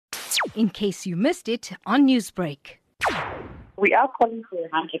in case you missed it on Newsbreak. We are calling for a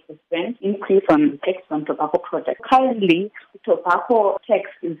 100% increase on tax on tobacco products. Currently, the tobacco tax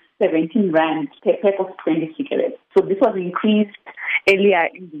is 17 rand per pack of 20 cigarettes. So this was increased earlier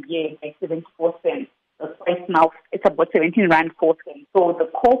in the year by 74 cents. Right now, it's about 17 rand 4 cents. So the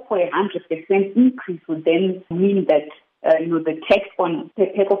call for a 100% increase would then mean that the tax on per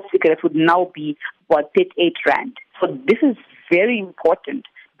pack of cigarettes would now be about 38 rand. So this is very important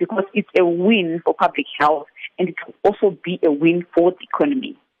because it's a win for public health and it will also be a win for the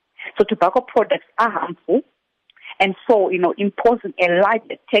economy. So tobacco products are harmful, and so, imposing a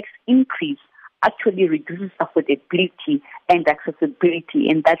larger tax increase actually reduces affordability and accessibility,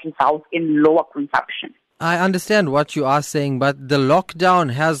 and that results in lower consumption. I understand what you are saying, but the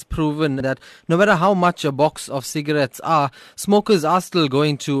lockdown has proven that no matter how much a box of cigarettes are, smokers are still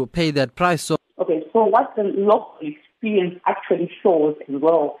going to pay that price. So what the local experience actually shows as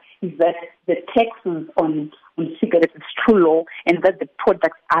well is that the taxes on cigarettes is too low and that the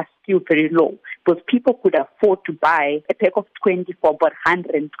products are still very low because people could afford to buy a pack of 20 for about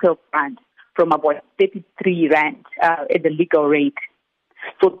 112 rand from about 33 rand at the legal rate.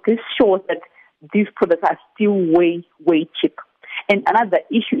 So this shows that these products are still way, way cheap. And another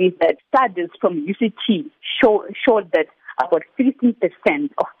issue is that studies from UCT showed that about 15%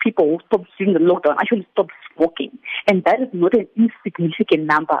 of people who stopped during the lockdown actually stopped smoking. And that is not an insignificant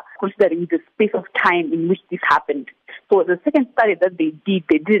number considering the space of time in which this happened. So the second study that they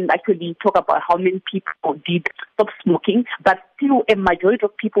didn't actually talk about how many people did stop smoking, but still a majority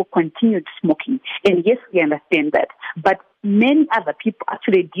of people continued smoking. And yes, we understand that. But many other people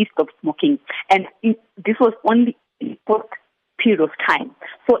actually did stop smoking. And this was only in a short period of time.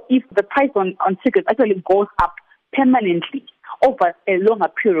 So if the price on cigarettes actually goes up permanently over a longer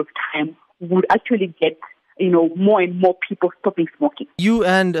period of time, we would actually get more and more people stopping smoking. You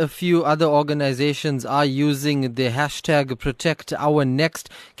and a few other organizations are using the hashtag #ProtectOurNext.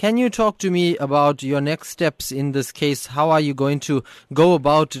 Can you talk to me about your next steps in this case? How are you going to go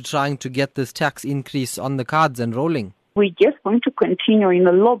about trying to get this tax increase on the cards and rolling? We're just going to continue in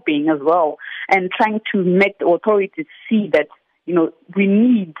the lobbying as well and trying to make the authorities see that we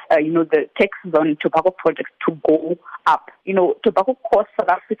need, the taxes on tobacco products to go up. Tobacco costs South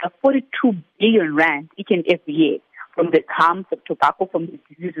Africa 42 billion rand each and every year from the harms of tobacco, from the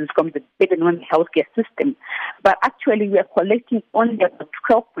diseases, from the burden on the healthcare system. But actually, we are collecting only about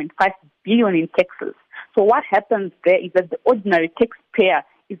 12.5 billion in taxes. So what happens there is that the ordinary taxpayer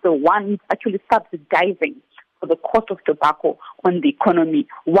is the one who's actually subsidizing for the cost of tobacco on the economy,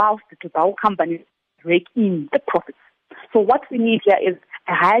 whilst the tobacco companies rake in the profits. So what we need here is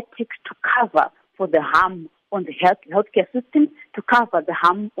a higher tax to cover for the harm on the healthcare system, to cover the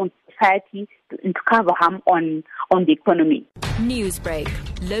harm on society, and to cover harm on the economy. Newsbreak,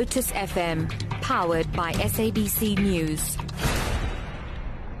 Lotus FM, powered by SABC News.